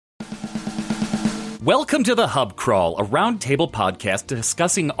Welcome to the Hub Crawl, a roundtable podcast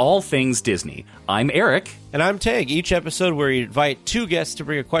discussing all things Disney. I'm Eric. And I'm Tag. Each episode we invite two guests to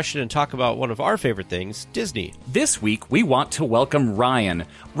bring a question and talk about one of our favorite things, Disney. This week, we want to welcome Ryan.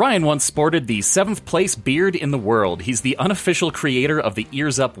 Ryan once sported the 7th place beard in the world. He's the unofficial creator of the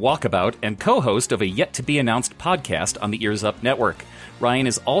Ears Up Walkabout and co-host of a yet-to-be-announced podcast on the Ears Up Network. Ryan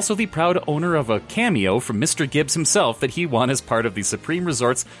is also the proud owner of a cameo from Mr. Gibbs himself that he won as part of the Supreme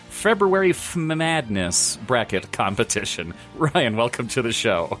Resort's February Madness bracket competition. Ryan, welcome to the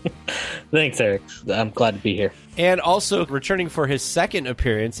show. Thanks, Eric. I'm glad to be here. And also returning for his second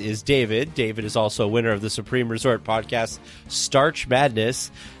appearance is David. David is also a winner of the Supreme Resort podcast Starch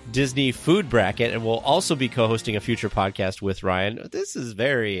Madness Disney Food Bracket and will also be co-hosting a future podcast with Ryan. This is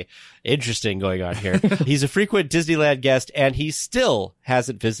very interesting going on here. He's a frequent Disneyland guest, and he still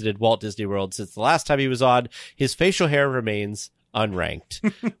hasn't visited Walt Disney World since the last time he was on. His facial hair remains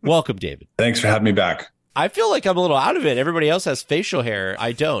unranked. Welcome, David. Thanks for having me back. I feel like I'm a little out of it. Everybody else has facial hair.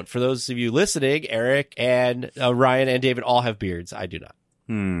 I don't. For those of you listening, Eric and Ryan and David all have beards. I do not.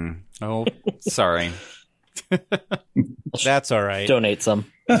 Oh, sorry. That's all right. Donate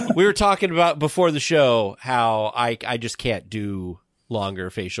some. We were talking about before the show how I just can't do longer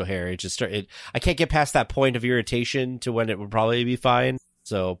facial hair. I can't get past that point of irritation to when it would probably be fine.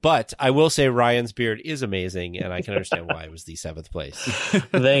 So, but I will say Ryan's beard is amazing, and I can understand why it was the 7th place.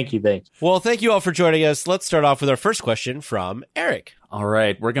 Thank you. Well, thank you all for joining us. Let's start off with our first question from Eric. All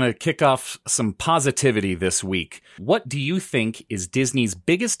right, we're going to kick off some positivity this week. What do you think is Disney's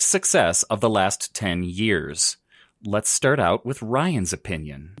biggest success of the last 10 years? Let's start out with Ryan's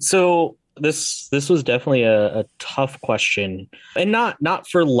opinion. So this was definitely a tough question, and not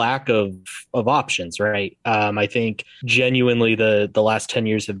for lack of options, right? I think genuinely the last 10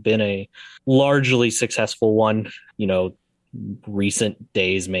 years have been a largely successful one. You know, recent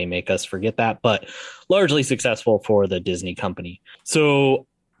days may make us forget that, but largely successful for the Disney company. So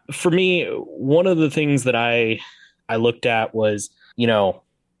for me, one of the things that I looked at was,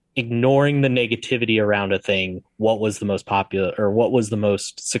 ignoring the negativity around a thing, what was the most popular or what was the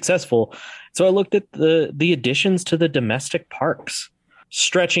most successful. So I looked at the additions to the domestic parks,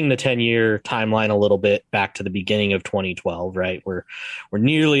 stretching the 10-year timeline a little bit back to the beginning of 2012, right? We're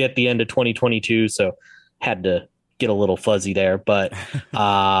nearly at the end of 2022, so had to get a little fuzzy there. But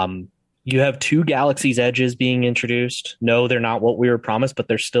you have 2 Galaxy's Edges being introduced. No, they're not what we were promised, but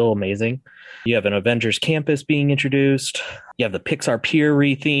they're still amazing. You have an Avengers Campus being introduced. You have the Pixar Pier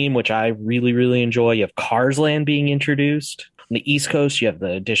re-theme, which I really, really enjoy. You have Cars Land being introduced. On the East Coast, you have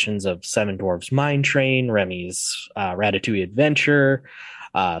the additions of Seven Dwarfs Mine Train, Remy's Ratatouille Adventure,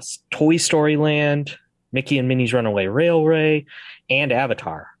 Toy Story Land, Mickey and Minnie's Runaway Railway, and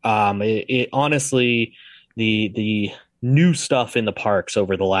Avatar. It honestly, the new stuff in the parks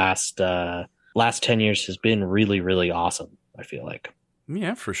over the last 10 years has been really, really awesome, I feel like.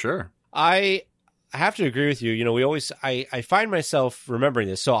 Yeah, for sure. I have to agree with you. I find myself remembering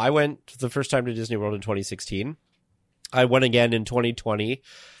this. So I went the first time to Disney World in 2016. I went again in 2020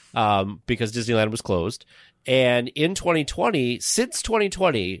 because Disneyland was closed. And in 2020, since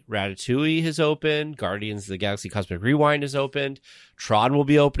 2020, Ratatouille has opened, Guardians of the Galaxy Cosmic Rewind has opened, Tron will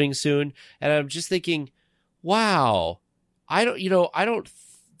be opening soon. And I'm just thinking, wow, sometimes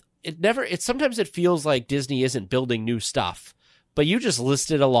it feels like Disney isn't building new stuff. But you just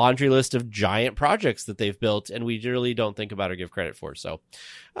listed a laundry list of giant projects that they've built, and we really don't think about or give credit for. So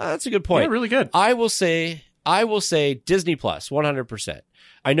that's a good point. Yeah, really good. I will say Disney Plus, 100%.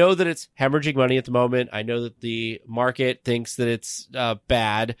 I know that it's hemorrhaging money at the moment. I know that the market thinks that it's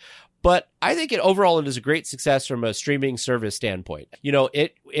bad, but I think overall it is a great success from a streaming service standpoint.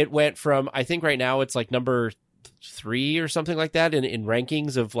 It went from, I think right now it's like number 3 or something like that in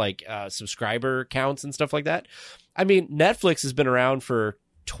rankings of like subscriber counts and stuff like that. I mean, Netflix has been around for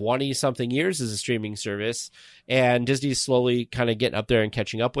 20 something years as a streaming service, and Disney's slowly kind of getting up there and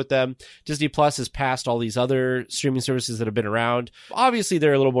catching up with them. Disney Plus has passed all these other streaming services that have been around. Obviously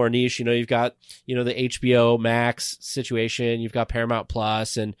they're a little more niche. You've got, the HBO Max situation, you've got Paramount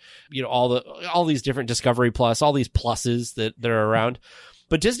Plus, and all these different Discovery Plus, all these pluses that are around.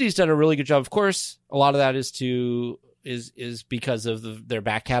 But Disney's done a really good job. Of course, a lot of that is because of their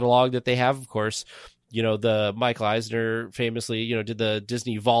back catalog that they have, of course. The Michael Eisner famously, did the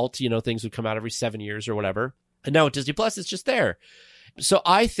Disney Vault, things would come out every 7 years or whatever. And now with Disney Plus, it's just there. So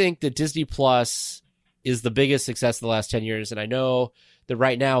I think that Disney Plus is the biggest success of the last 10 years. And I know that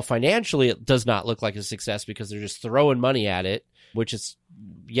right now, financially, it does not look like a success because they're just throwing money at it, which is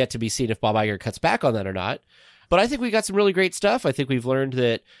yet to be seen if Bob Iger cuts back on that or not. But I think we got some really great stuff. I think we've learned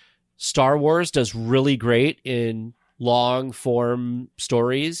that Star Wars does really great in long form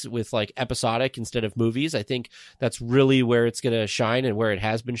stories with like episodic instead of movies. I think that's really where it's going to shine and where it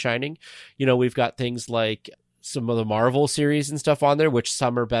has been shining. You know, we've got things like some of the Marvel series and stuff on there, which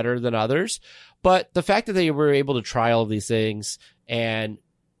some are better than others. But the fact that they were able to try all of these things, and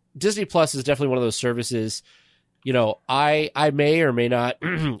Disney Plus is definitely one of those services. You know, I may or may not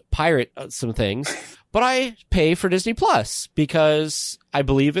pirate some things, but I pay for Disney Plus because I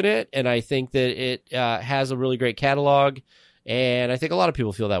believe in it, and I think that it has a really great catalog, and I think a lot of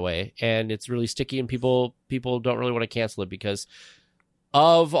people feel that way, and it's really sticky, and people don't really want to cancel it because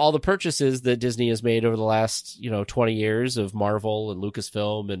of all the purchases that Disney has made over the last 20 years of Marvel and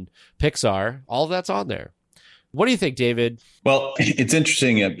Lucasfilm and Pixar. All of that's on there. What do you think, David? Well, it's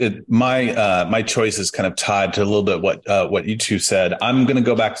interesting. My choice is kind of tied to a little bit what you two said. I'm going to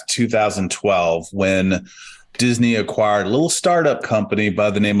go back to 2012 when Disney acquired a little startup company by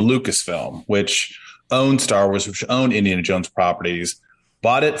the name of Lucasfilm, which owned Star Wars, which owned Indiana Jones properties,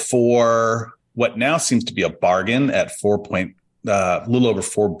 bought it for what now seems to be a bargain at a little over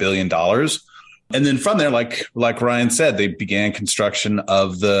 $4 billion. And then from there, like Ryan said, they began construction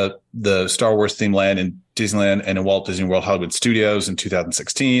of the Star Wars themed land in Disneyland and in Walt Disney World Hollywood Studios in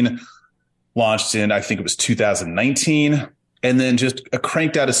 2016, launched in, I think it was 2019, and then just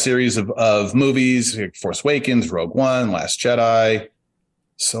cranked out a series of movies, like Force Awakens, Rogue One, Last Jedi,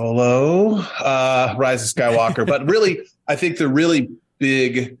 Solo, Rise of Skywalker. But really, I think the really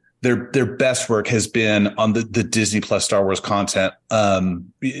big, their best work has been on the Disney Plus Star Wars content.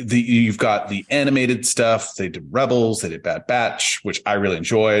 You've got the animated stuff. They did Rebels, they did Bad Batch, which I really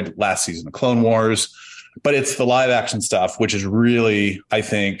enjoyed, last season of Clone Wars. But it's the live action stuff, which is really, I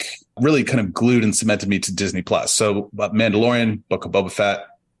think, really kind of glued and cemented me to Disney Plus. So Mandalorian, Book of Boba Fett,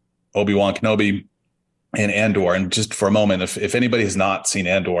 Obi-Wan Kenobi, and Andor. And just for a moment, if anybody has not seen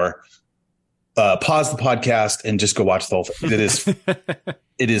Andor, pause the podcast and just go watch the whole thing.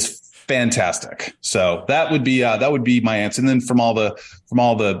 It is fantastic. So that would be my answer. And then from all the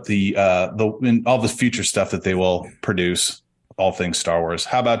future stuff that they will produce, all things Star Wars.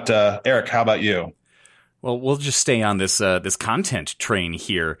 How about Eric? How about you? Well, we'll just stay on this content train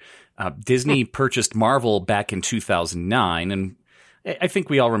here. Disney purchased Marvel back in 2009, and I think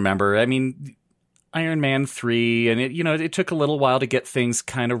we all remember. I mean, Iron Man 3, and it took a little while to get things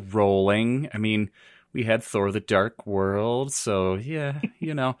kind of rolling. I mean, we had Thor: The Dark World, so yeah,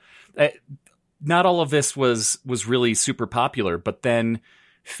 not all of this was really super popular. But then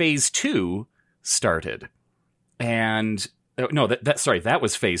Phase 2 started, and that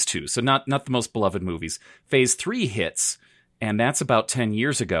was Phase 2, so not the most beloved movies. Phase 3 hits, and that's about 10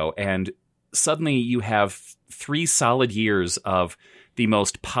 years ago, and suddenly you have 3 solid years of the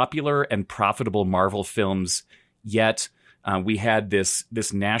most popular and profitable Marvel films yet. We had this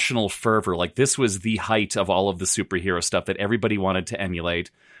national fervor. Like, this was the height of all of the superhero stuff that everybody wanted to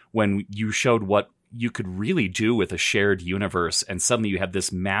emulate, when you showed what you could really do with a shared universe. And suddenly you had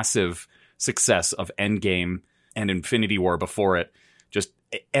this massive success of Endgame and Infinity War before it. Just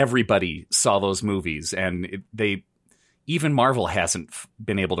everybody saw those movies, and even Marvel hasn't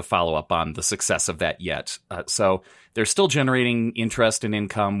been able to follow up on the success of that yet. So they're still generating interest and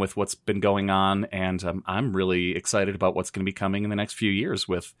income with what's been going on, and I'm really excited about what's going to be coming in the next few years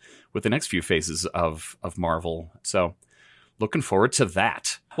with the next few phases of Marvel. So looking forward to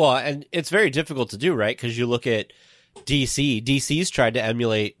that. Well, and it's very difficult to do, right? Because you look at DC. DC's tried to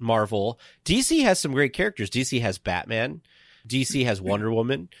emulate Marvel. DC has some great characters. DC has Batman. DC has Wonder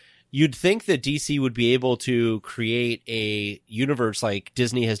Woman. You'd think that DC would be able to create a universe like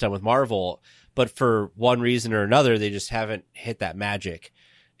Disney has done with Marvel, but for one reason or another, they just haven't hit that magic.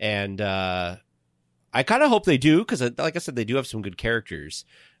 And I kind of hope they do, because like I said, they do have some good characters.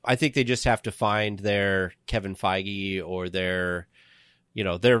 I think they just have to find their Kevin Feige or their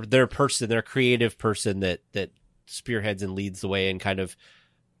person, their creative person that spearheads and leads the way and kind of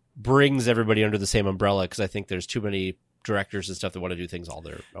brings everybody under the same umbrella, because I think there's too many directors and stuff that want to do things all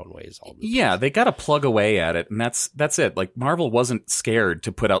their own ways. Yeah, they got to plug away at it, and that's it. Like, Marvel wasn't scared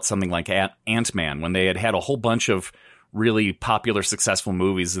to put out something like Ant-Man when they had a whole bunch of really popular, successful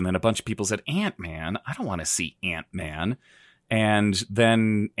movies, and then a bunch of people said, Ant-Man? I don't want to see Ant-Man. And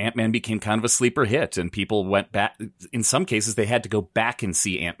then Ant-Man became kind of a sleeper hit, and people went back. In some cases, they had to go back and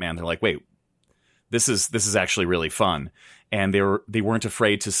see Ant-Man. They're like, wait, this is actually really fun. And they weren't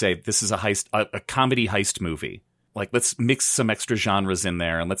afraid to say, this is a comedy heist movie. Like, let's mix some extra genres in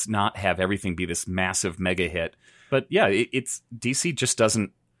there, and let's not have everything be this massive mega hit. But yeah, it's DC just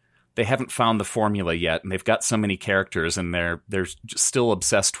they haven't found the formula yet, and they've got so many characters, and they're just still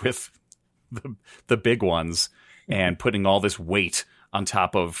obsessed with the big ones and putting all this weight on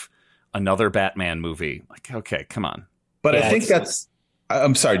top of another Batman movie. Like, okay, come on. But I think that's,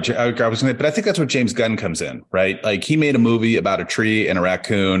 I'm sorry, but I think that's where James Gunn comes in, right? Like he made a movie about a tree and a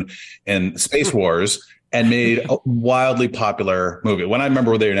raccoon and Space Wars and made a wildly popular movie. When I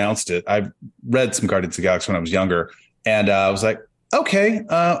remember when they announced it, I read some Guardians of the Galaxy when I was younger, and I was like, okay,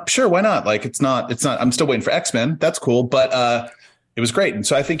 sure, why not? Like it's not, I'm still waiting for X-Men. That's cool. But it was great. And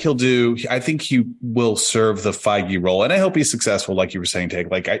so I think I think he will serve the Feige role. And I hope he's successful, like you were saying,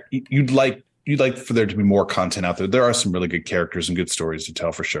 Tig. Like you'd like for there to be more content out there. There are some really good characters and good stories to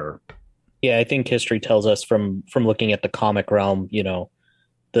tell for sure. Yeah, I think history tells us from looking at the comic realm, you know,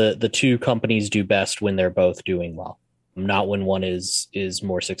 the two companies do best when they're both doing well, not when one is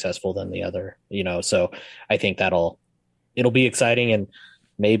more successful than the other, you know. So I think it'll be exciting, and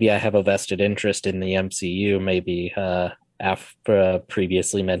maybe I have a vested interest in the MCU, maybe after a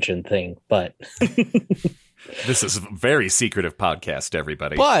previously mentioned thing, but this is a very secretive podcast,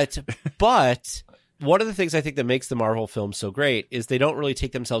 everybody. But one of the things I think that makes the Marvel films so great is they don't really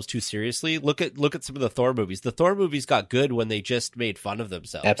take themselves too seriously. Look at some of the Thor movies. The Thor movies got good when they just made fun of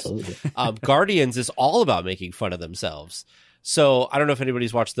themselves. Absolutely. Guardians is all about making fun of themselves. So I don't know if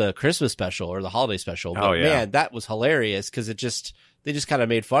anybody's watched the Christmas special or the holiday special, but man, that was hilarious because they just kind of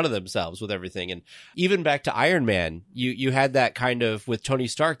made fun of themselves with everything. And even back to Iron Man, you had that kind of with Tony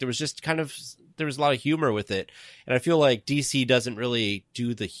Stark. There was a lot of humor with it. And I feel like DC doesn't really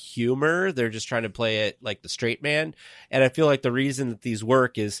do the humor. They're just trying to play it like the straight man. And I feel like the reason that these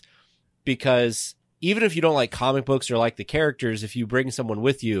work is because even if you don't like comic books or like the characters, if you bring someone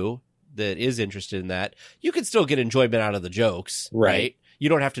with you that is interested in that, you can still get enjoyment out of the jokes, right? You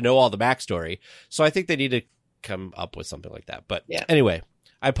don't have to know all the backstory. So I think they need to come up with something like that. But anyway,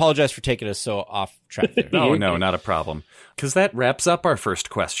 I apologize for taking us so off track there. No, not a problem. Because that wraps up our first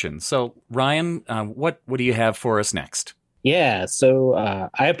question. So, Ryan, what do you have for us next? Yeah, so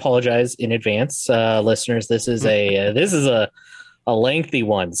I apologize in advance, listeners. This is a lengthy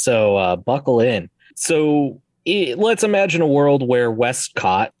one, so buckle in. So let's imagine a world where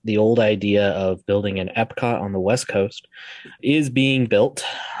Westcott, the old idea of building an Epcot on the West Coast, is being built.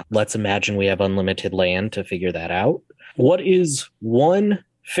 Let's imagine we have unlimited land to figure that out. What is one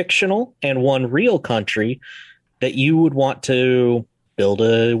fictional and one real country that you would want to build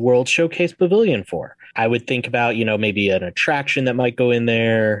a World Showcase Pavilion for? I would think about, maybe an attraction that might go in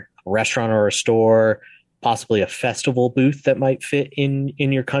there, a restaurant or a store, possibly a festival booth that might fit in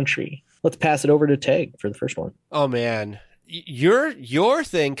your country. Let's pass it over to Tag for the first one. Oh, man. Your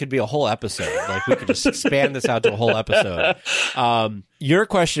thing could be a whole episode. Like, we could just expand this out to a whole episode. Your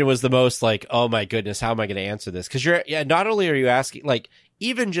question was the most like, oh my goodness, how am I going to answer this? Because not only are you asking like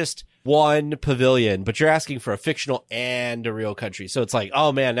even just one pavilion, but you're asking for a fictional and a real country. So it's like,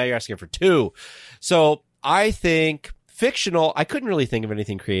 oh man, now you're asking for two. So I think fictional, I couldn't really think of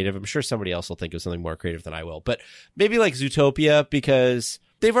anything creative. I'm sure somebody else will think of something more creative than I will, but maybe like Zootopia, because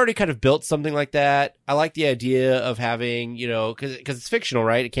they've already kind of built something like that. I like the idea of having, because it's fictional,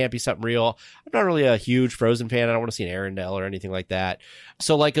 right? It can't be something real. I'm not really a huge Frozen fan. I don't want to see an Arendelle or anything like that.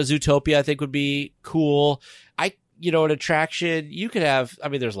 So like a Zootopia, I think would be cool. An attraction you could have. I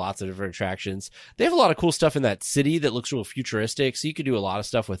mean, there's lots of different attractions. They have a lot of cool stuff in that city that looks real futuristic. So you could do a lot of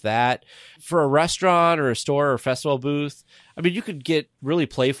stuff with that. For a restaurant or a store or festival booth, I mean, you could get really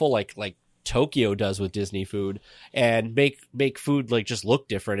playful, like Tokyo does with Disney food, and make food like just look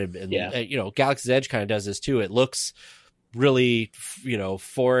different. And Galaxy's Edge kind of does this too. It looks really,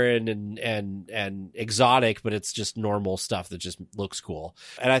 foreign and exotic, but it's just normal stuff that just looks cool.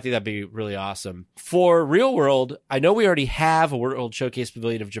 And I think that'd be really awesome. For real world, I know we already have a World Showcase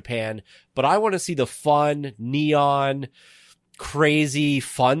Pavilion of Japan, but I want to see the fun, neon, crazy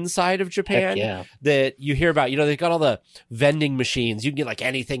fun side of Japan that you hear about. They've got all the vending machines. You can get like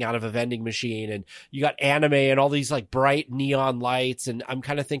anything out of a vending machine, and you got anime and all these like bright neon lights. And I'm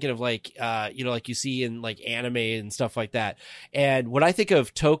kind of thinking of like, like you see in like anime and stuff like that. And when I think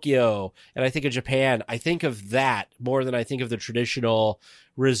of Tokyo and I think of Japan, I think of that more than I think of the traditional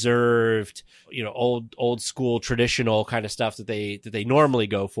reserved, old school traditional kind of stuff that they normally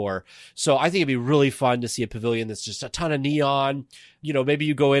go for. So I think it'd be really fun to see a pavilion that's just a ton of neon. Maybe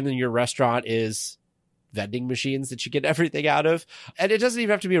you go in and your restaurant is vending machines that you get everything out of. And it doesn't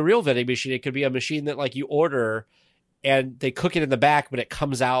even have to be a real vending machine. It could be a machine that like you order and they cook it in the back, but it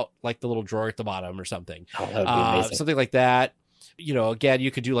comes out like the little drawer at the bottom or something. Oh, that would be amazing. Something like that. Again,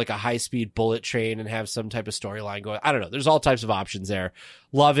 you could do like a high-speed bullet train and have some type of storyline going. I don't know. There's all types of options there.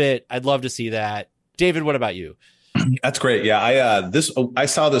 Love it. I'd love to see that. David, what about you? That's great. Yeah, I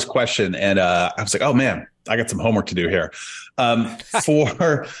saw this question and I was like, oh man, I got some homework to do here.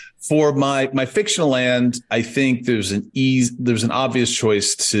 For my fictional land, I think there's an obvious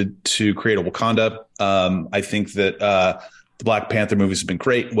choice to create a Wakanda. I think that the Black Panther movies have been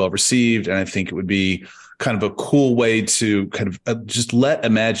great, well received, and I think it would be kind of a cool way to kind of just let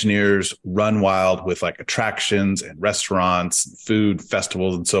Imagineers run wild with like attractions and restaurants, food,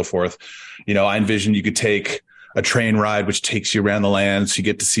 festivals, and so forth. I envision you could take a train ride, which takes you around the land. So you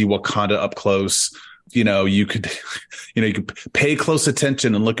get to see Wakanda up close. You could pay close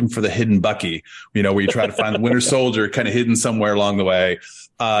attention and looking for the hidden Bucky, where you try to find the Winter Soldier kind of hidden somewhere along the way.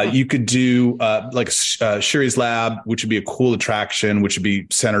 You could do like Shuri's Lab, which would be a cool attraction, which would be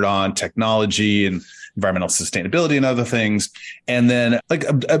centered on technology and environmental sustainability and other things. And then like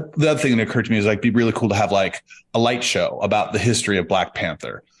the other thing that occurred to me is like, be really cool to have like a light show about the history of Black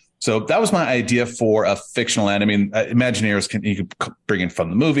Panther. So that was my idea for a fictional land. I mean, Imagineers you could bring in from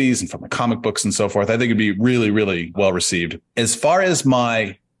the movies and from the comic books and so forth. I think it'd be really, really well received. As far as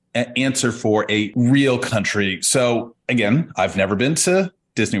my answer for a real country. So again, I've never been to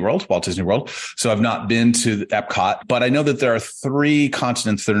Walt Disney World. So I've not been to Epcot, but I know that there are 3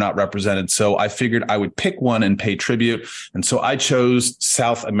 continents that are not represented. So I figured I would pick one and pay tribute. And so I chose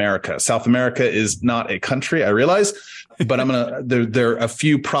South America. South America is not a country, I realize, but there are a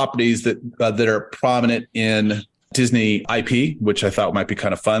few properties that are prominent in Disney IP, which I thought might be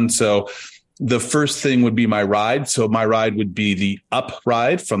kind of fun. So the first thing would be my ride. So my ride would be the Up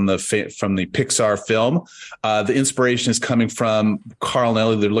ride from the Pixar film. The inspiration is coming from Carl and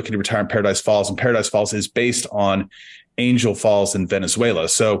Ellie. They're looking to retire in Paradise Falls, and Paradise Falls is based on Angel Falls in Venezuela.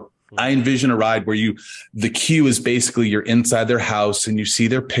 So I envision a ride where the queue is basically you're inside their house and you see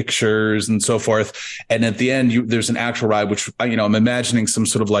their pictures and so forth. And at the end, there's an actual ride, which, I'm imagining some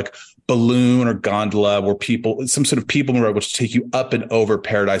sort of like balloon or gondola where some sort of people ride, which take you up and over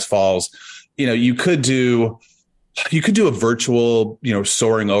Paradise Falls. You could do a virtual,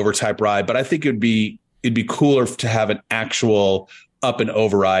 soaring over type ride, but I think it'd be cooler to have an actual up and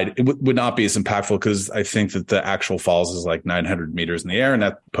over ride. It would not be as impactful because I think that the actual falls is like 900 meters in the air, and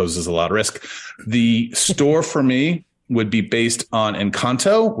that poses a lot of risk. The store for me would be based on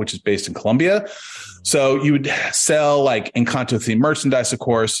Encanto, which is based in Colombia. So you would sell like Encanto themed merchandise, of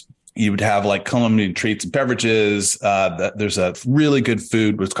course. You would have like Colombian treats and beverages. There's a really good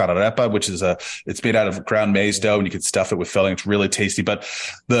food, what's called arepa, which is it's made out of ground maize dough, and you could stuff it with filling. It's really tasty. But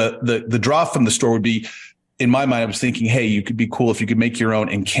the draw from the store would be, in my mind, I was thinking, hey, you could be cool if you could make your own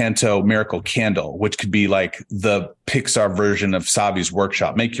Encanto Miracle Candle, which could be like the Pixar version of Savi's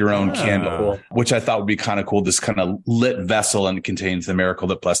Workshop. Make your own candle, which I thought would be kind of cool. This kind of lit vessel, and it contains the miracle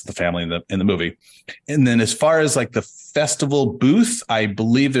that blessed the family in the movie. And then as far as like the festival booth, I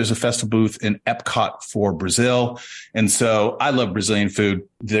believe there's a festival booth in Epcot for Brazil. And so I love Brazilian food.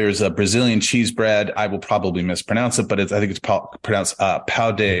 There's a Brazilian cheese bread. I will probably mispronounce it, but I think it's pronounced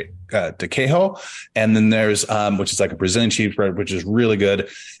pão de queijo. And then there's, which is like a Brazilian cheese bread, which is really good.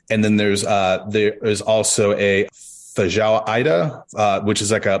 And then there is also a feijoada, which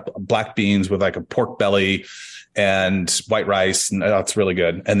is like a black beans with like a pork belly and white rice. And that's really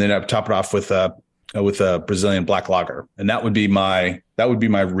good. And then I top it off with a Brazilian black lager. And that would be my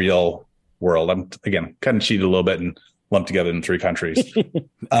real world. I'm again kind of cheated a little bit and lumped together in 3 countries.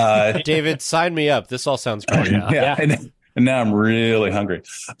 David, sign me up. This all sounds great. Yeah. And now I'm really hungry.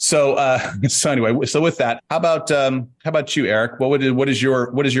 So anyway, with that, how about you, Eric? What is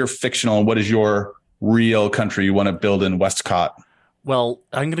your fictional and what is your real country you want to build in Westcott? Well,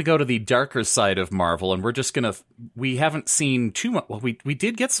 I'm going to go to the darker side of Marvel, and we haven't seen too much. Well, we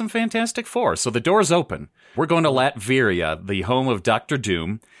did get some Fantastic Four, so the door's open. We're going to Latveria, the home of Dr.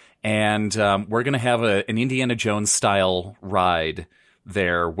 Doom, and we're going to have an Indiana Jones style ride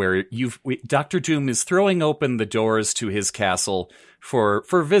there where Dr. Doom is throwing open the doors to his castle for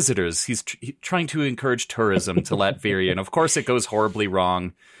visitors. He's trying to encourage tourism to Latveria, and of course it goes horribly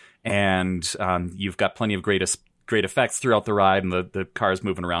wrong, and you've got plenty of great effects throughout the ride, and the car's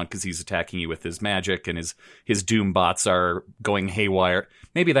moving around because he's attacking you with his magic, and his Doom bots are going haywire.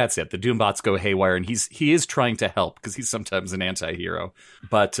 Maybe that's it. The Doom bots go haywire, and he is trying to help because he's sometimes an anti-hero.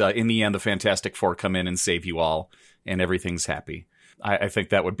 But in the end, the Fantastic Four come in and save you all, and everything's happy. I think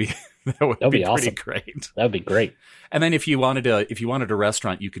that would be be awesome. Pretty great. That would be great. And then if you wanted a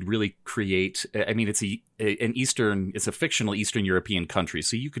restaurant, you could really create. I mean, it's a fictional Eastern European country,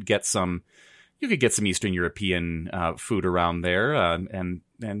 so you could get some Eastern European food around there, and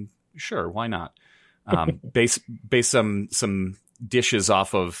sure, why not? Base some dishes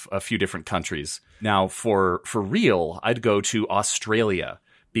off of a few different countries. Now, for real, I'd go to Australia,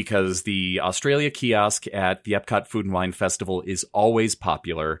 because the Australia kiosk at the Epcot Food and Wine Festival is always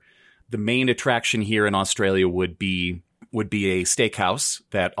popular. the main attraction here in Australia would be a steakhouse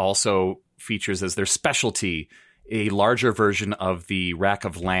that also features as their specialty a larger version of the rack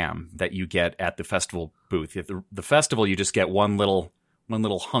of lamb that you get at the festival booth. At the festival, you just get one little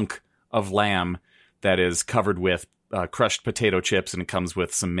hunk of lamb that is covered with crushed potato chips, and it comes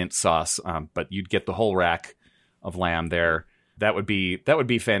with some mint sauce. But you'd get the whole rack of lamb there. That would be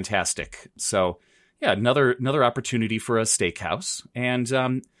fantastic. So yeah, another opportunity for a steakhouse.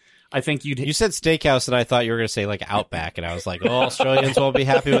 And I think you said steakhouse, and I thought you were going to say like Outback, and I was like, oh, Australians won't be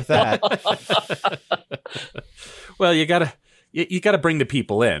happy with that. Well, you gotta bring the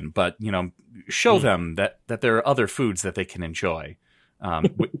people in, but show them that there are other foods that they can enjoy,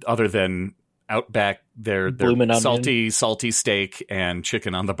 other than Outback, their salty steak and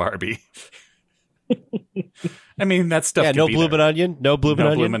chicken on the Barbie. I mean, that stuff. Yeah, no bloomin' onion. No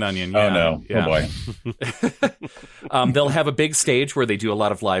bloomin' onion. Yeah, oh no! Yeah. Oh boy. They'll have a big stage where they do a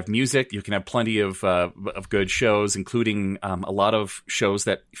lot of live music. You can have plenty of good shows, including a lot of shows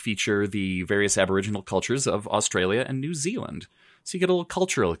that feature the various Aboriginal cultures of Australia and New Zealand. So you get a little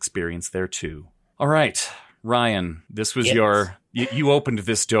cultural experience there too. All right, Ryan, this was you opened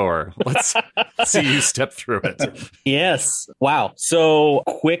this door. Let's see you step through it. Yes. Wow. So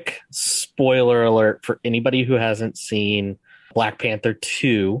quick spoiler alert for anybody who hasn't seen Black Panther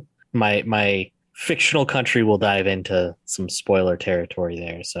 2. My fictional country will dive into some spoiler territory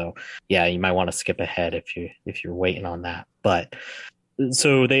there. So yeah, you might want to skip ahead if you're waiting on that. But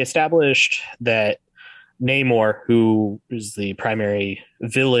so they established that Namor, who is the primary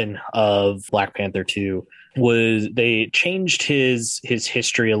villain of Black Panther 2, they changed his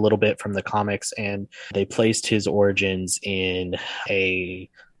history a little bit from the comics, and they placed his origins in a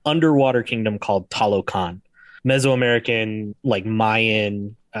underwater kingdom called Talocan, Mesoamerican, like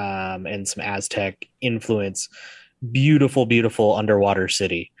Mayan and some Aztec influence. Beautiful underwater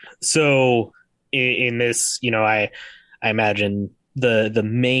city. So in this, I imagine the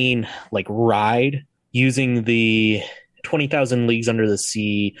main like ride using the 20,000 Leagues Under the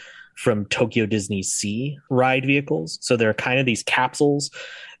Sea from Tokyo Disney Sea ride vehicles. So they're kind of these capsules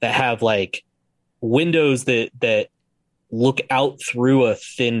that have like windows that look out through a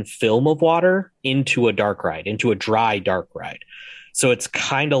thin film of water into a dark ride, into a dry dark ride. So it's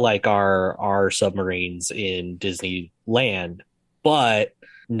kind of like our submarines in Disneyland, but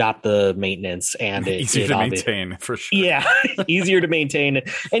not the maintenance, and easier to maintain for sure. Yeah, easier to maintain,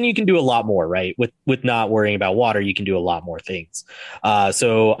 and you can do a lot more, right? With not worrying about water, you can do a lot more things.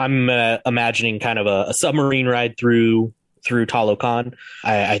 So I'm imagining kind of a submarine ride through Talocan.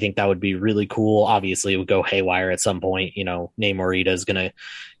 I think that would be really cool. Obviously, it would go haywire at some point. Namorita is going to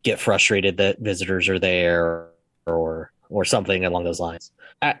get frustrated that visitors are there, or something along those lines.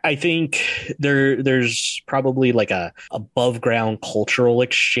 I think there's probably like a above ground cultural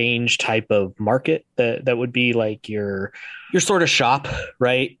exchange type of market that would be like your sort of shop,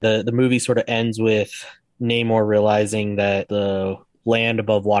 right? The movie sort of ends with Namor realizing that the land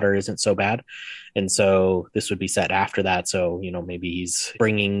above water isn't so bad. And so this would be set after that. So, maybe he's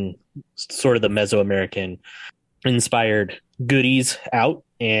bringing sort of the Mesoamerican inspired goodies out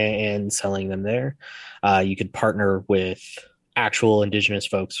and selling them there. You could partner with actual indigenous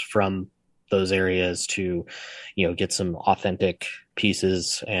folks from those areas to, get some authentic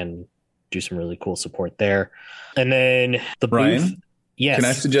pieces and do some really cool support there. And then the Ryan, booth. Yes. Can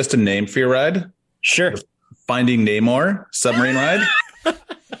I suggest a name for your ride? Sure. Finding Namor submarine ride.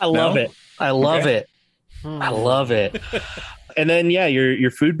 I love it. I love it. I love it. And then, yeah,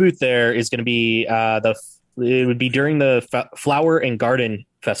 your food booth there is going to be it would be during the Flower and Garden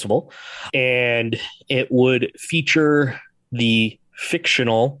Festival, and it would feature the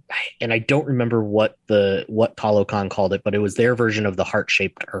fictional, and I don't remember what Talocan called it, but it was their version of the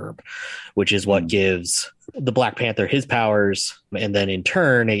heart-shaped herb, which is what gives the Black Panther his powers, and then in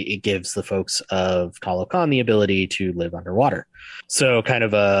turn it gives the folks of Talocan the ability to live underwater. So kind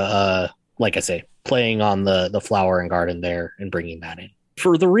of like I say, playing on the Flower and Garden there and bringing that in.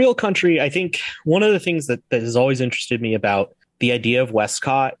 For the real country, I think one of the things that has always interested me about the idea of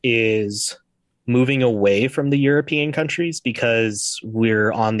Westcott is moving away from the European countries, because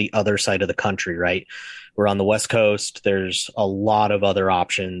we're on the other side of the country, right? We're on the West Coast. There's a lot of other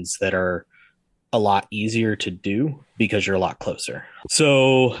options that are a lot easier to do because you're a lot closer.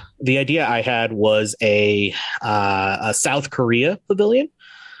 So the idea I had was a South Korea pavilion.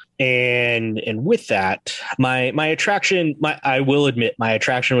 And with that, my attraction, I will admit, my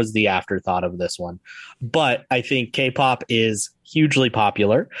attraction was the afterthought of this one. But I think K-pop is hugely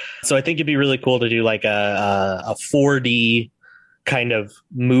popular. So I think it'd be really cool to do like a 4D kind of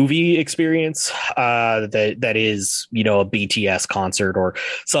movie experience that is, a BTS concert or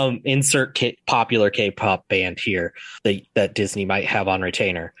some insert popular K-pop band here that Disney might have on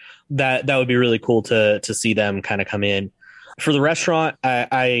retainer. That would be really cool to see them kind of come in. For the restaurant,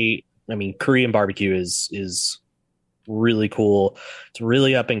 I mean, Korean barbecue is really cool. It's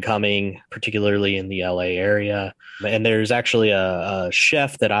really up and coming, particularly in the LA area. And there's actually a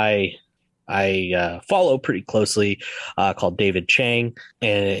chef that I follow pretty closely called David Chang.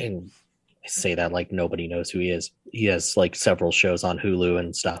 And I say that like nobody knows who he is. He has like several shows on Hulu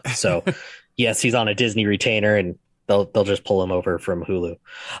and stuff. So yes, he's on a Disney retainer, and they'll just pull him over from Hulu.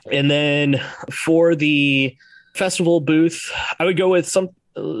 And then for the festival booth, I would go with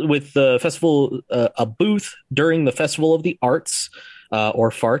the festival, a booth during the Festival of the Arts, or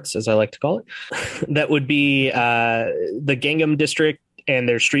farts, as I like to call it. That would be the Gangnam District and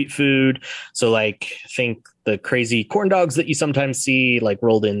their street food. So like, think the crazy corn dogs that you sometimes see, like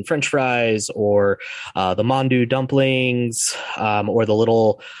rolled in French fries, or the mandu dumplings, or the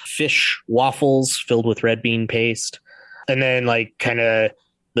little fish waffles filled with red bean paste. And then like kind of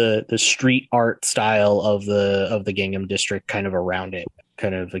the street art style of the Gangnam District kind of around it.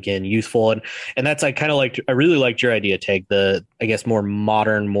 Kind of, again, youthful. And that's, I really liked your idea, Teg, the, I guess, more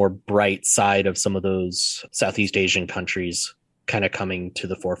modern, more bright side of some of those Southeast Asian countries kind of coming to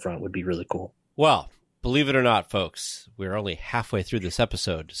the forefront would be really cool. Well, believe it or not, folks, we're only halfway through this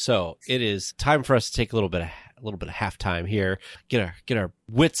episode, so it is time for us to take a little bit of halftime here, get our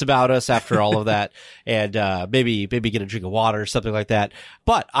wits about us after all of that, and maybe get a drink of water or something like that.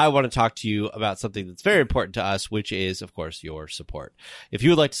 But I want to talk to you about something that's very important to us, which is, of course, your support. If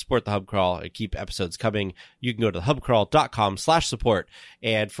you would like to support the Hub Crawl and keep episodes coming, you can go to thehubcrawl.com/support,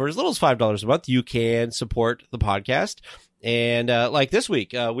 and for as little as $5 a month, you can support the podcast. And like this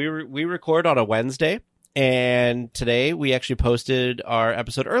week, we record on a Wednesday. And today we actually posted our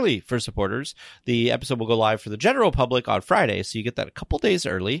episode early for supporters. The episode will go live for the general public on Friday, so you get that a couple days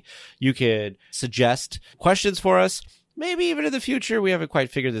early. You could suggest questions for us. Maybe even in the future, we haven't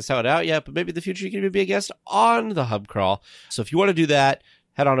quite figured this out yet, but maybe in the future you can even be a guest on the Hub Crawl. So if you want to do that,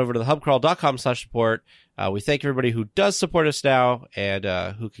 head on over to thehubcrawl.com/support. We thank everybody who does support us now and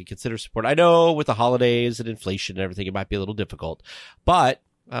who can consider support. I know with the holidays and inflation and everything, it might be a little difficult, but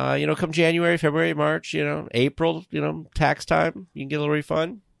come January, February, March, April, tax time, you can get a little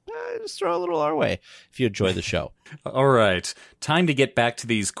refund. Just throw a little our way if you enjoy the show. All right. Time to get back to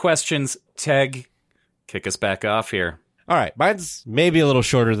these questions. Teg, kick us back off here. All right. Mine's maybe a little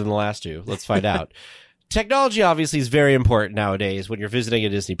shorter than the last two. Let's find out. Technology obviously is very important nowadays when you're visiting a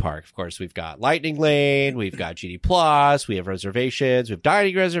Disney park. Of course, we've got Lightning Lane, we've got GD Plus, we have reservations, we have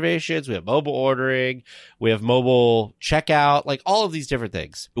dining reservations, we have mobile ordering, we have mobile checkout, like all of these different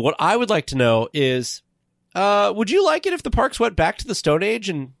things. But what I would like to know is, would you like it if the parks went back to the Stone Age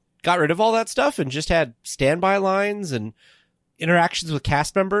and got rid of all that stuff and just had standby lines and interactions with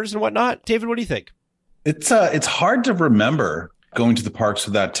cast members and whatnot? David, what do you think? It's hard to remember going to the parks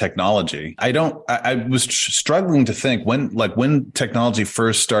without technology. I was struggling to think when technology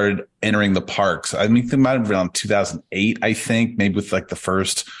first started entering the parks. I mean, it might have been around 2008, I think, maybe with like the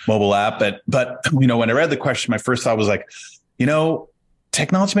first mobile app. But when I read the question, my first thought was like,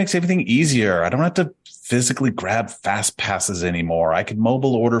 technology makes everything easier. I don't have to physically grab fast passes anymore. I can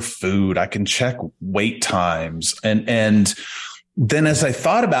mobile order food. I can check wait times. And then as I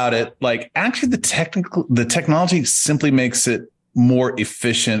thought about it, like actually the technology simply makes it more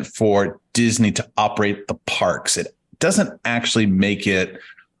efficient for Disney to operate the parks. It doesn't actually make it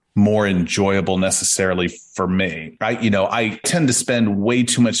more enjoyable necessarily for me. I tend to spend way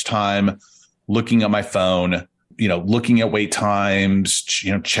too much time looking at my phone, looking at wait times,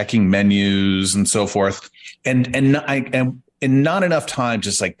 checking menus and so forth. And not enough time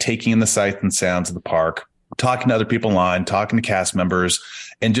just like taking in the sights and sounds of the park, talking to other people in line, talking to cast members,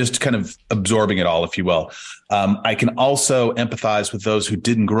 and just kind of absorbing it all, if you will. I can also empathize with those who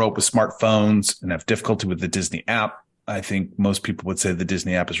didn't grow up with smartphones and have difficulty with the Disney app. I think most people would say the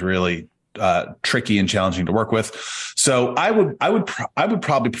Disney app is really tricky and challenging to work with. So I would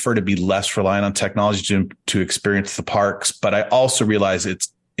probably prefer to be less reliant on technology to experience the parks, but I also realize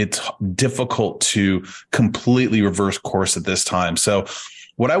it's difficult to completely reverse course at this time. So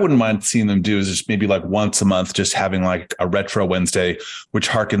what I wouldn't mind seeing them do is just maybe like once a month, just having like a retro Wednesday, which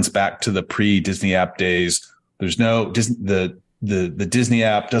harkens back to the pre-Disney app days. There's no the Disney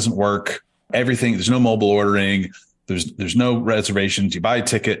app doesn't work. Everything, there's no mobile ordering. There's no reservations. You buy a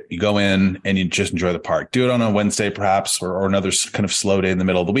ticket, you go in, and you just enjoy the park. Do it on a Wednesday, perhaps, or another kind of slow day in the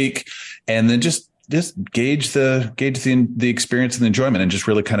middle of the week, and then just gauge the experience and the enjoyment, and just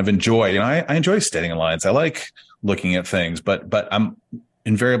really kind of enjoy. I enjoy standing in lines. I like looking at things, but I'm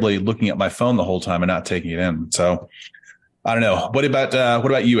invariably looking at my phone the whole time and not taking it in. So I don't know. What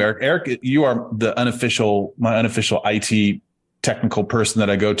about you, Eric? Eric, you are my unofficial IT technical person that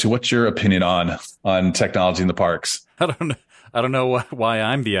I go to. What's your opinion on technology in the parks? I don't know why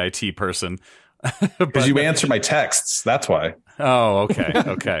I'm the IT person. Because you answer my texts. That's why. Oh, okay.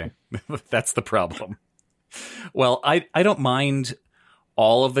 Okay. That's the problem. Well, I don't mind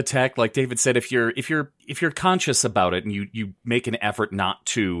all of the tech. Like David said, if you're conscious about it and you make an effort not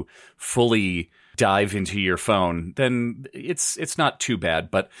to fully dive into your phone, then it's not too bad.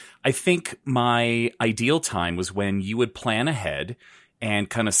 But I think my ideal time was when you would plan ahead and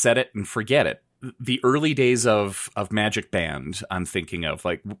kind of set it and forget it. The early days of Magic Band, I'm thinking of.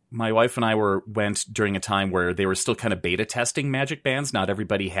 Like, my wife and I went during a time where they were still kind of beta testing Magic Bands. Not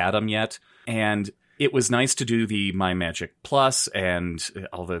everybody had them yet. And it was nice to do the My Magic Plus, and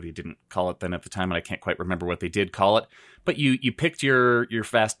although they didn't call it then at the time, and I can't quite remember what they did call it, but you picked your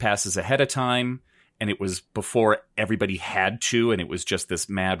fast passes ahead of time, and it was before everybody had to, and it was just this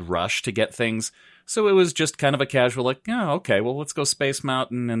mad rush to get things. So it was just kind of a casual, like, oh, okay, well, let's go Space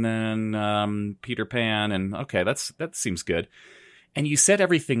Mountain and then Peter Pan, and okay, that seems good. And you set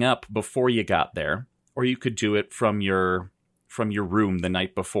everything up before you got there, or you could do it from your room the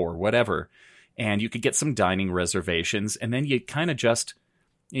night before, whatever. And you could get some dining reservations, and then you kind of just,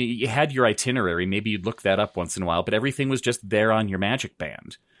 you had your itinerary. Maybe you'd look that up once in a while, but everything was just there on your Magic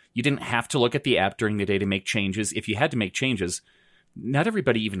Band. You didn't have to look at the app during the day to make changes. If you had to make changes, not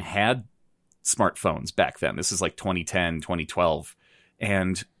everybody even had smartphones back then. This is like 2010, 2012.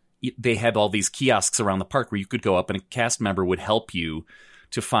 And they had all these kiosks around the park where you could go up and a cast member would help you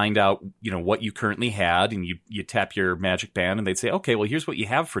to find out, what you currently had. And you tap your Magic Band and they'd say, okay, well, here's what you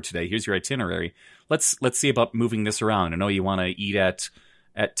have for today. Here's your itinerary. Let's see about moving this around. I know you want to eat at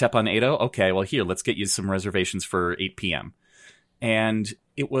Tepan Edo. Okay, well, here, let's get you some reservations for 8 p.m. And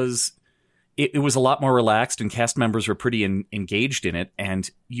it was a lot more relaxed, and cast members were pretty engaged in it.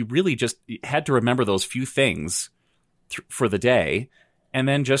 And you really just had to remember those few things for the day, and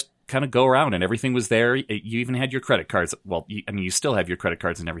then just kind of go around, and everything was there. You even had your credit cards. Well, you still have your credit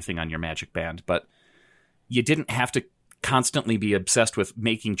cards and everything on your Magic Band, but you didn't have to constantly be obsessed with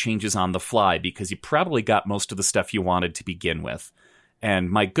making changes on the fly, because you probably got most of the stuff you wanted to begin with.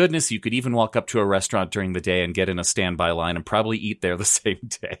 And my goodness, you could even walk up to a restaurant during the day and get in a standby line and probably eat there the same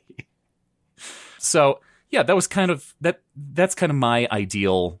day. So, yeah, that was that's kind of my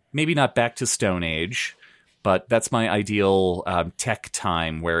ideal, maybe not back to Stone Age, but that's my ideal tech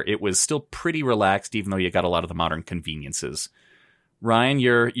time, where it was still pretty relaxed, even though you got a lot of the modern conveniences. Ryan,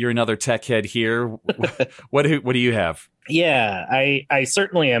 you're another tech head here. What do you have? Yeah, I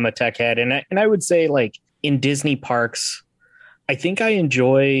certainly am a tech head, and I would say, like, in Disney parks, I think I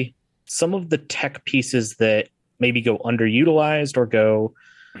enjoy some of the tech pieces that maybe go underutilized or go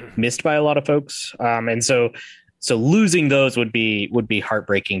missed by a lot of folks. And so losing those would be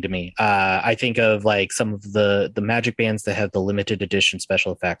heartbreaking to me. I think of, like, some of the Magic Bands that have the limited edition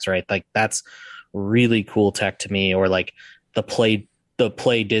special effects, right? Like, that's really cool tech to me. Or like the Play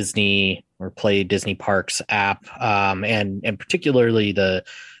Disney or Play Disney Parks app, and particularly the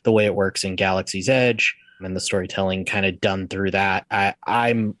way it works in Galaxy's Edge and the storytelling kind of done through that. I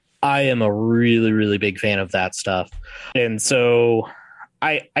am a really, really big fan of that stuff. And so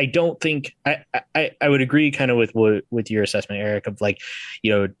I don't think I would agree kind of with your assessment, Eric, of, like,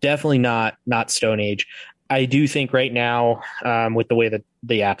 definitely not Stone Age. I do think right now, with the way that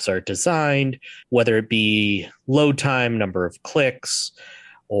the apps are designed, whether it be load time, number of clicks,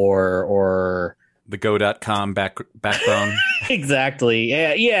 or the go.com backbone. Exactly.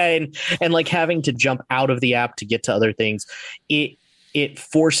 Yeah. And like having to jump out of the app to get to other things, it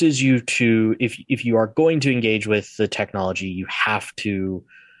forces you to, if you are going to engage with the technology, you have to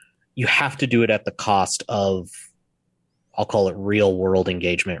do it at the cost of, I'll call it, real world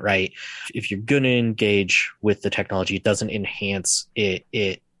engagement, right? If you're going to engage with the technology, it doesn't enhance it.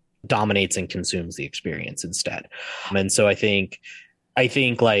 It dominates and consumes the experience instead. And so I think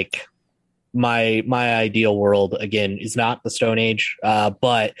like my ideal world, again, is not the Stone Age,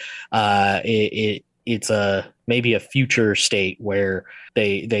 but it's maybe a future state where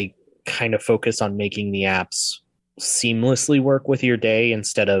they kind of focus on making the apps seamlessly work with your day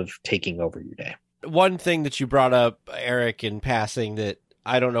instead of taking over your day. One thing that you brought up, Eric, in passing, that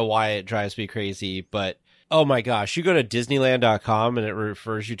I don't know why it drives me crazy, but oh my gosh, you go to Disneyland.com and it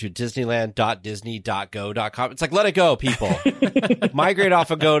refers you to Disneyland.disney.go.com. It's like, let it go, people. Migrate off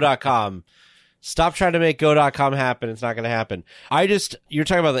of go.com. Stop trying to make go.com happen. It's not going to happen. You're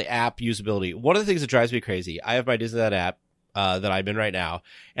talking about the app usability. One of the things that drives me crazy, I have my Disneyland app. that I'm in right now.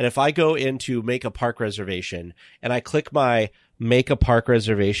 And if I go into make a park reservation and I click my make a park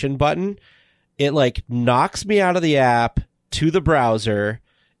reservation button, it like knocks me out of the app to the browser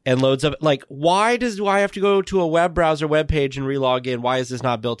and loads up. Like, why do I have to go to a web browser web page and relog in? Why is this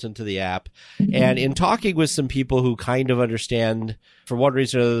not built into the app? And in talking with some people who kind of understand, for one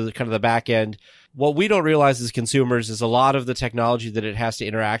reason or another, kind of the back end, what we don't realize as consumers is a lot of the technology that it has to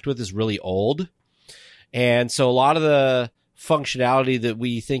interact with is really old. And so a lot of the functionality that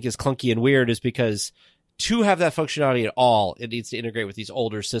we think is clunky and weird is because to have that functionality at all, it needs to integrate with these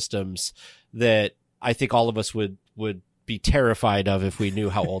older systems that I think all of us would be terrified of if we knew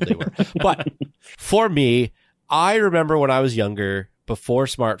how old they were. But for me, I remember when I was younger, before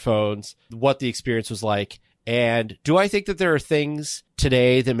smartphones, what the experience was like. And do I think that there are things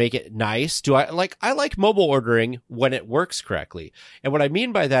today that make it nice? I like mobile ordering when it works correctly. And what I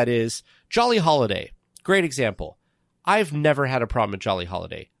mean by that is Jolly Holiday. Great example. I've never had a problem at Jolly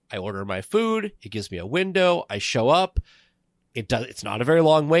Holiday. I order my food. It gives me a window. I show up. It's not a very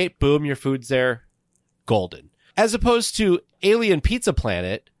long wait. Boom, your food's there. Golden. As opposed to Alien Pizza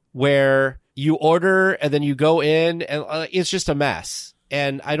Planet, where you order and then you go in and it's just a mess.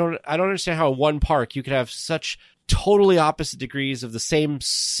 And I don't understand how in one park you could have such totally opposite degrees of the same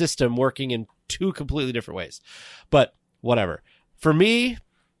system working in two completely different ways. But whatever. For me,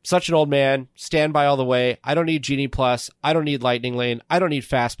 such an old man, standby all the way. I don't need Genie Plus. I don't need Lightning Lane. I don't need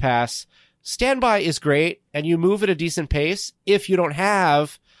Fast Pass. Standby is great, and you move at a decent pace if you don't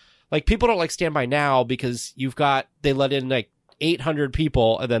have, like, people don't like standby now because they let in like 800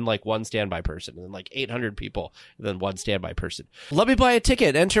 people and then like one standby person and then like 800 people and then one standby person. Let me buy a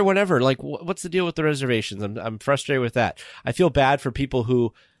ticket, enter whenever. Like, what's the deal with the reservations? I'm frustrated with that. I feel bad for people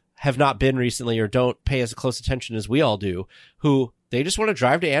who have not been recently or don't pay as close attention as we all do, who they just want to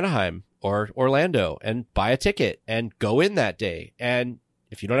drive to Anaheim or Orlando and buy a ticket and go in that day. And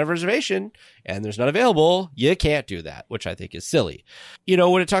if you don't have a reservation and there's none available, you can't do that, which I think is silly. You know,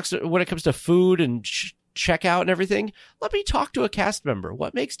 when it comes to food and checkout and everything, let me talk to a cast member.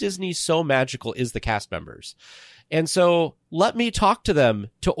 What makes Disney so magical is the cast members. And so let me talk to them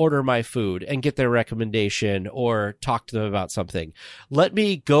to order my food and get their recommendation or talk to them about something. Let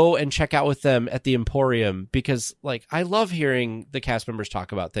me go and check out with them at the Emporium because, like, I love hearing the cast members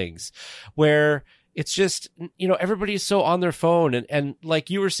talk about things where it's just, you know, everybody's so on their phone. And like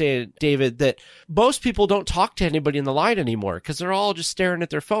you were saying, David, that most people don't talk to anybody in the line anymore because they're all just staring at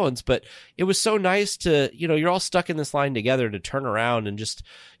their phones. But it was so nice to, you know, you're all stuck in this line together to turn around and just,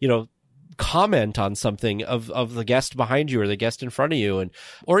 you know, comment on something of the guest behind you or the guest in front of you,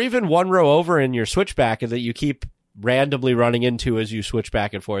 or even one row over in your switchback that you keep randomly running into as you switch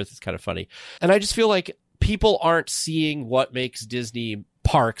back and forth. It's kind of funny. And I just feel like people aren't seeing what makes Disney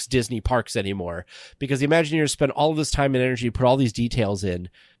parks anymore, because the Imagineers spend all of this time and energy, put all these details in,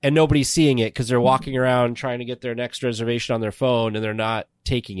 and nobody's seeing it because they're walking around trying to get their next reservation on their phone and they're not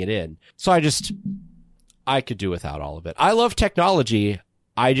taking it in. So I could do without all of it. I love technology.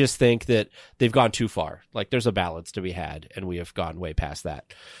 I just think that they've gone too far. Like, there's a balance to be had, and we have gone way past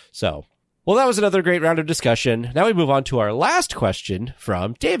that. So, well, that was another great round of discussion. Now we move on to our last question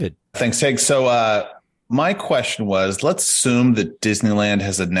from David. Thanks, Tig. So, my question was, let's assume that Disneyland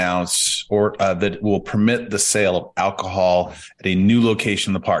has announced that it will permit the sale of alcohol at a new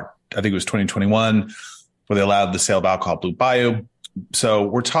location in the park. I think it was 2021 where they allowed the sale of alcohol at Blue Bayou. So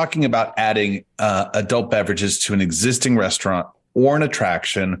we're talking about adding adult beverages to an existing restaurant or an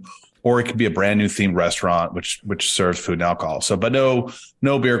attraction, or it could be a brand new themed restaurant which serves food and alcohol. So, but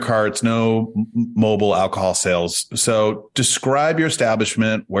no beer carts, no mobile alcohol sales. So describe your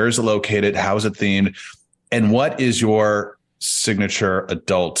establishment. Where is it located? How is it themed? And what is your signature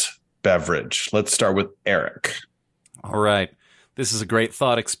adult beverage? Let's start with Eric. All right. This is a great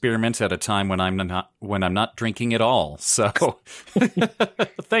thought experiment at a time when I'm not drinking at all. So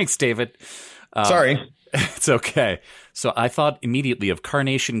thanks, David. Sorry. It's okay. So I thought immediately of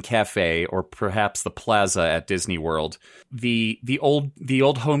Carnation Cafe, or perhaps the Plaza at Disney World. The old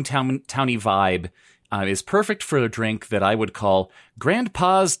hometowny vibe is perfect for a drink that I would call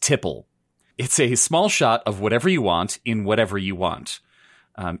Grandpa's Tipple. It's a small shot of whatever you want in whatever you want.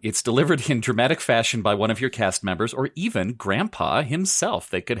 It's delivered in dramatic fashion by one of your cast members, or even Grandpa himself.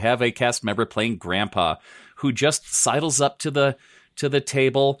 They could have a cast member playing Grandpa who just sidles up to the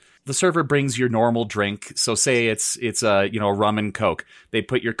table. The server brings your normal drink. So say it's a rum and Coke. They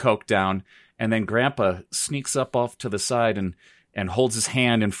put your Coke down, and then Grandpa sneaks up off to the side and holds his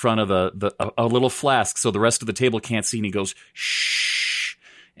hand in front of a little flask so the rest of the table can't see, and he goes, shh,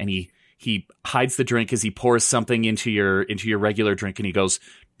 and he hides the drink as he pours something into your regular drink, and he goes,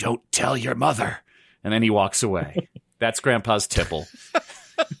 "Don't tell your mother." And then he walks away. That's Grandpa's tipple.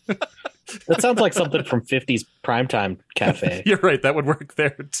 That sounds like something from 50s primetime cafe. You're right. That would work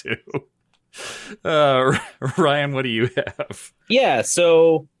there, too. Ryan, what do you have? Yeah,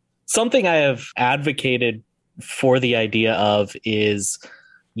 so something I have advocated for the idea of is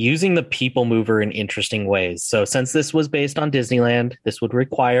using the people mover in interesting ways. So since this was based on Disneyland, this would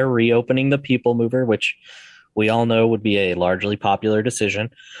require reopening the people mover, which we all know would be a largely popular decision.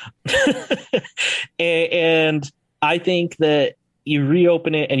 And I think that you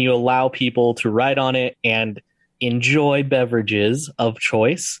reopen it and you allow people to ride on it and enjoy beverages of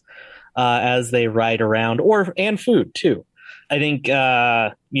choice as they ride around, and food too. I think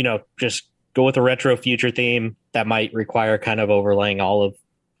just go with a retro future theme that might require kind of overlaying all of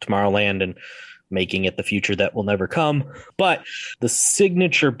Tomorrowland and making it the future that will never come. But the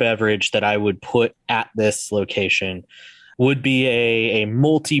signature beverage that I would put at this location would be a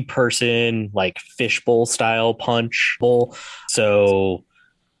multi-person, like fishbowl style punch bowl. So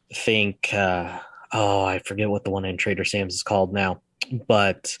think, I forget what the one in Trader Sam's is called now,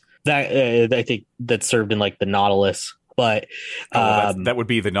 but that I think that's served in like the Nautilus. But that would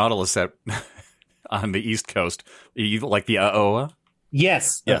be the Nautilus on the East Coast. You like the AOA?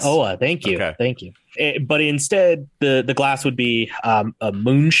 Yes. Yes. OA. Thank you. Okay. Thank you. But instead, the glass would be a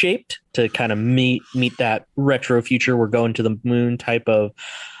moon shaped to kind of meet that retro future. We're going to the moon type of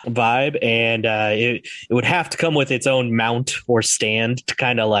vibe. And it would have to come with its own mount or stand to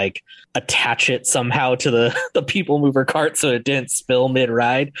kind of like attach it somehow to the people mover cart so it didn't spill mid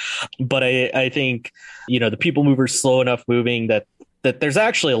ride. But I think, the people mover's slow enough moving that there's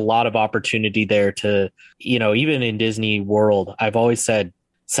actually a lot of opportunity there to, even in Disney World, I've always said,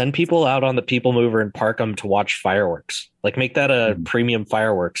 send people out on the people mover and park them to watch fireworks. Like make that a premium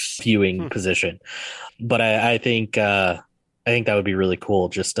fireworks viewing position. But I think that would be really cool.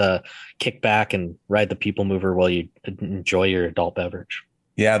 Just kick back and ride the people mover while you enjoy your adult beverage.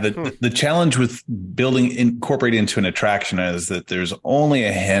 Yeah, the challenge with incorporating into an attraction is that there's only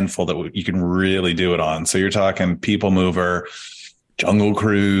a handful that you can really do it on. So you're talking people mover, Jungle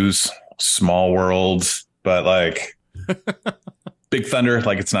Cruise, Small World, but like Big Thunder,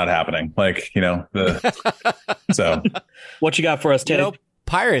 like it's not happening. Like, so what you got for us, Ted?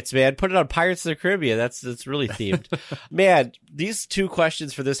 Pirates, man. Put it on Pirates of the Caribbean. That's really themed. Man, these two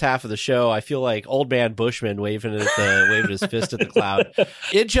questions for this half of the show, I feel like old man Bushman waving his fist at the cloud.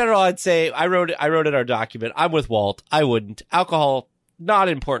 In general, I'd say I wrote in our document, I'm with Walt. I wouldn't. Alcohol, not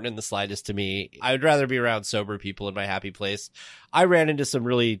important in the slightest to me. I would rather be around sober people in my happy place. I ran into some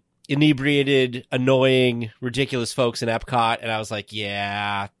really inebriated, annoying, ridiculous folks in Epcot, and I was like,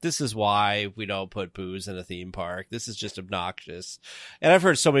 yeah, this is why we don't put booze in a theme park. This is just obnoxious. And I've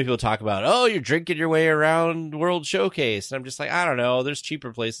heard so many people talk about, oh, you're drinking your way around World Showcase. And I'm just like, I don't know. There's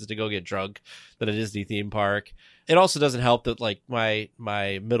cheaper places to go get drunk than a Disney theme park. It also doesn't help that like my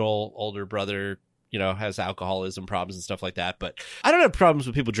older brother, has alcoholism problems and stuff like that. But I don't have problems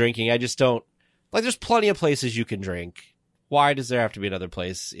with people drinking. I just don't like, there's plenty of places you can drink. Why does there have to be another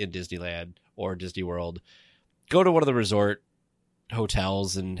place in Disneyland or Disney World? Go to one of the resort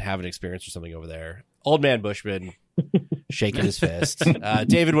hotels and have an experience or something over there. Old man Bushman shaking his fist.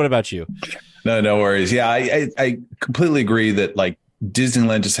 David, what about you? No worries. Yeah, I completely agree that like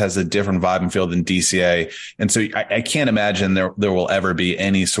Disneyland just has a different vibe and feel than DCA. And so I can't imagine there will ever be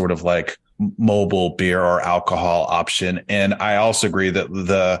any sort of like mobile beer or alcohol option. And I also agree that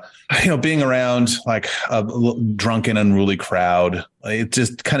being around like a drunken, unruly crowd, it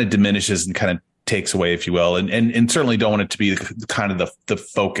just kind of diminishes and kind of takes away, if you will, and certainly don't want it to be kind of the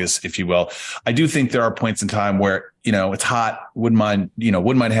focus, if you will. I do think there are points in time where, it's hot, wouldn't mind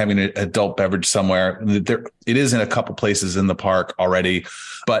having an adult beverage somewhere. There, it is in a couple places in the park already,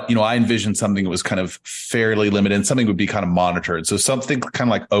 but, I envisioned something that was kind of fairly limited, something would be kind of monitored. So something kind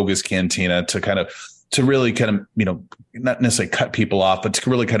of like Oga's Cantina to really kind of, not necessarily cut people off, but to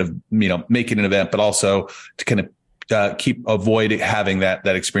really kind of, make it an event, but also to kind of avoid having that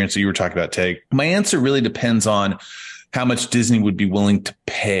experience that you were talking about, Tig. My answer really depends on how much Disney would be willing to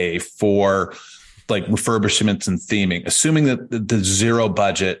pay for like refurbishments and theming. Assuming that the zero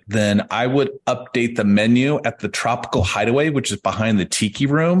budget, then I would update the menu at the Tropical Hideaway, which is behind the Tiki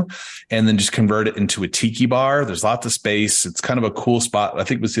Room, and then just convert it into a tiki bar. There's lots of space. It's kind of a cool spot. I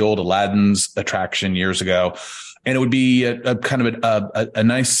think it was the old Aladdin's attraction years ago. And it would be a kind of a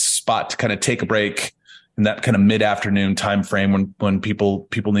nice spot to kind of take a break in that kind of mid-afternoon time frame when people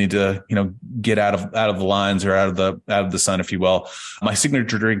need to get out of the lines or out of the sun, if you will. My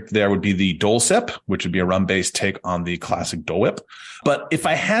signature drink there would be the Dole Sip, which would be a rum-based take on the classic Dole Whip. But if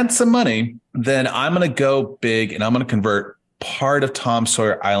I had some money, then I'm going to go big and I'm going to convert part of Tom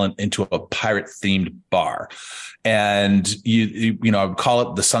Sawyer Island into a pirate themed bar. And you know, I would call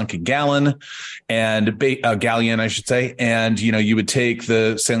it the Sunken Galleon and Galleon, I should say. And, you know, you would take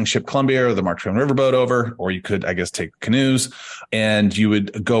the sailing ship Columbia or the Mark Twain riverboat over, or you could, I guess, take canoes, and you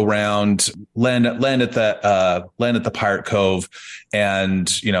would go around, land at the Pirate Cove.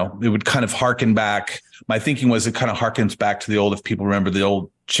 And, you know, it would kind of harken back. My thinking was it kind of harkens back to the old, if people remember the old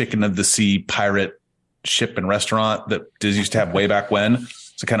Chicken of the Sea pirate ship and restaurant that Disney used to have way back when.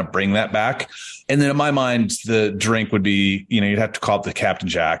 So kind of bring that back. And then in my mind, the drink would be, you know, you'd have to call it the Captain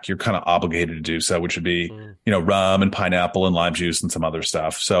Jack. You're kind of obligated to do so, which would be, you know, rum and pineapple and lime juice and some other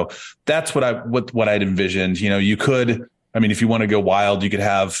stuff. So that's what I'd envisioned. You know, you could, I mean, if you want to go wild, you could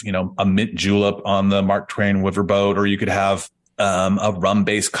have, you know, a mint julep on the Mark Twain riverboat, or you could have a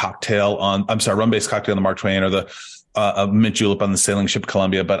rum-based cocktail on the Mark Twain, or the a mint julep on the sailing ship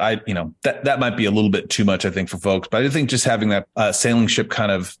Columbia. But that might be a little bit too much, I think, for folks. But I think just having that sailing ship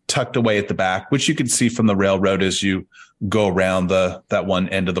kind of tucked away at the back, which you could see from the railroad as you go around that one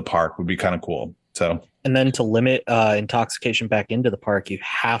end of the park, would be kind of cool. So, and then to limit intoxication back into the park, you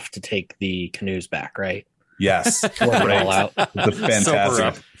have to take the canoes back, right? Yes, right. All out. It's a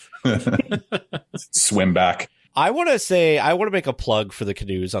fantastic swim back. I want to make a plug for the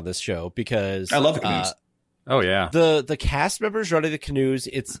canoes on this show, because I love the canoes. Oh yeah. The cast members running the canoes,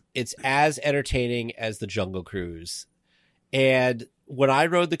 it's as entertaining as the Jungle Cruise. And when I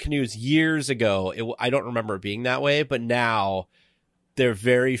rode the canoes years ago, I don't remember it being that way, but now they're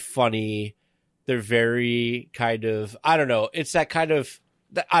very funny. They're very kind of, I don't know. It's that kind of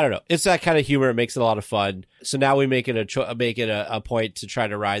humor. It makes it a lot of fun. So now we make it a point to try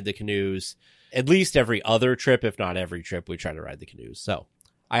to ride the canoes at least every other trip, if not every trip. We try to ride the canoes. So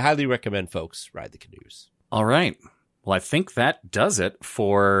I highly recommend folks ride the canoes. All right. Well, I think that does it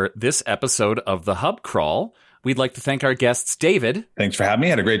for this episode of The Hub Crawl. We'd like to thank our guests, David. Thanks for having me.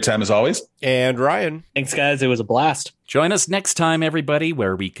 Had a great time as always. And Ryan. Thanks, guys. It was a blast. Join us next time, everybody,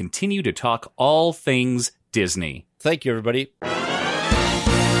 where we continue to talk all things Disney. Thank you, everybody.